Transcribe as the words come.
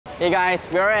Hey guys,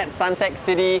 we're at Suntec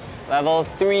City, level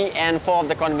 3 and 4 of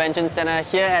the Convention Center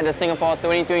here at the Singapore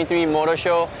 2023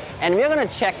 Motorshow, and we're going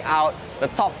to check out the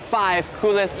top 5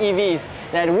 coolest EVs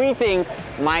that we think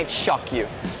might shock you.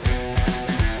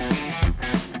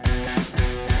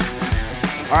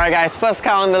 Alright guys, first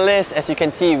car on the list, as you can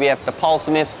see, we have the Paul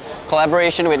Smith's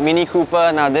collaboration with Mini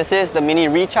Cooper. Now this is the Mini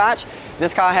Recharge.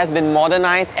 This car has been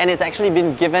modernized and it's actually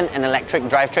been given an electric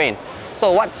drivetrain.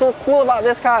 So what's so cool about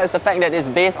this car is the fact that it's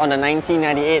based on the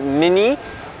 1998 Mini,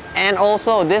 and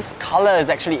also this color is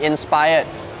actually inspired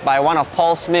by one of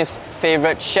Paul Smith's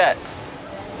favorite shirts.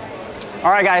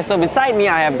 Alright guys, so beside me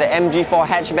I have the MG4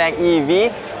 hatchback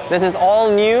EV. This is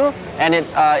all new and it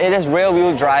is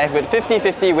rear-wheel drive with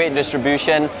 50-50 weight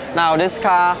distribution. Now this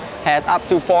car has up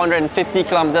to 450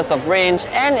 kilometers of range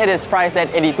and it is priced at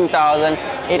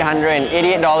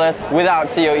 $82,888 without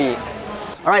COE.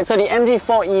 Alright, so the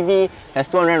MG4 EV has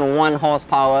 201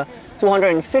 horsepower,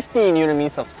 250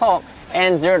 Nm of torque,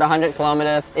 and 0 to 100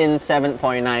 kilometers in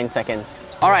 7.9 seconds.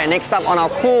 Alright, next up on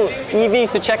our cool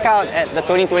EVs to check out at the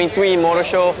 2023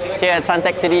 Motorshow here at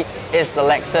Suntec City is the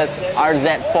Lexus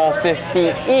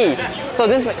RZ450e. So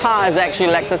this car is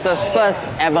actually Lexus's first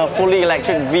ever fully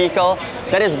electric vehicle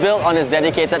that is built on its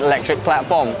dedicated electric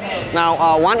platform.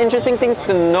 Now, one interesting thing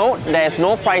to note, there's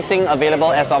no pricing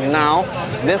available as of now.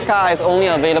 This car is only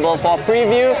available for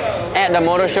preview at the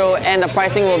Motorshow and the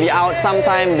pricing will be out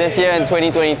sometime this year in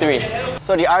 2023.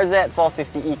 So the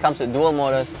RZ450e comes with dual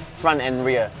motors, front and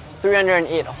rear,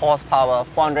 308 horsepower,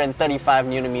 435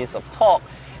 Nm of torque,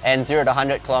 and 0 to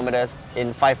 100 kilometers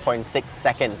in 5.6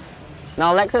 seconds.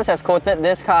 Now Lexus has quoted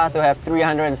this car to have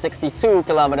 362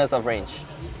 kilometers of range.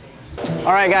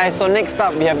 Alright guys, so next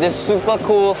up we have this super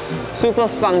cool, super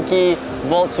funky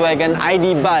Volkswagen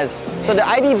ID Buzz. So the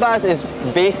ID Buzz is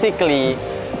basically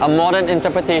a modern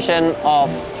interpretation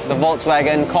of the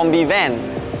Volkswagen Combi van.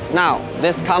 Now,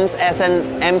 this comes as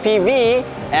an MPV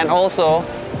and also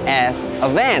as a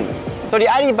van. So the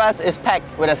ID Buzz is packed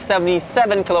with a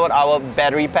 77 kWh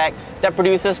battery pack that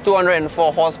produces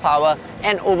 204 horsepower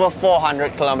and over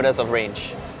 400 kilometers of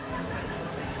range.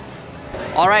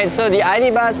 Alright, so the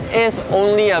ID Buzz is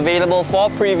only available for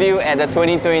preview at the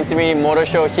 2023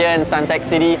 Motorshow here in Suntec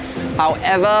City.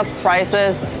 However,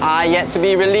 prices are yet to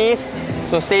be released,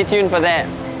 so stay tuned for that.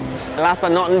 And last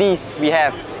but not least, we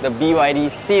have the BYD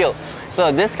Seal.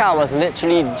 So this car was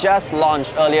literally just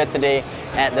launched earlier today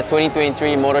at the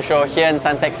 2023 Motorshow here in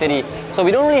Suntec City. So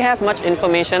we don't really have much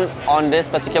information on this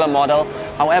particular model.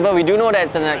 However, we do know that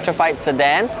it's an electrified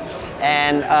sedan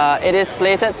and it is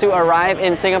slated to arrive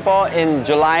in Singapore in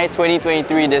July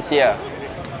 2023 this year.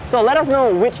 So let us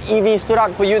know which EV stood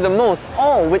out for you the most,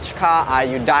 or which car are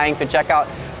you dying to check out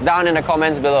down in the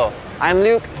comments below. I'm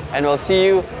Luke and we'll see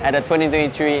you at the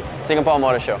 2023 Singapore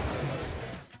Motor Show.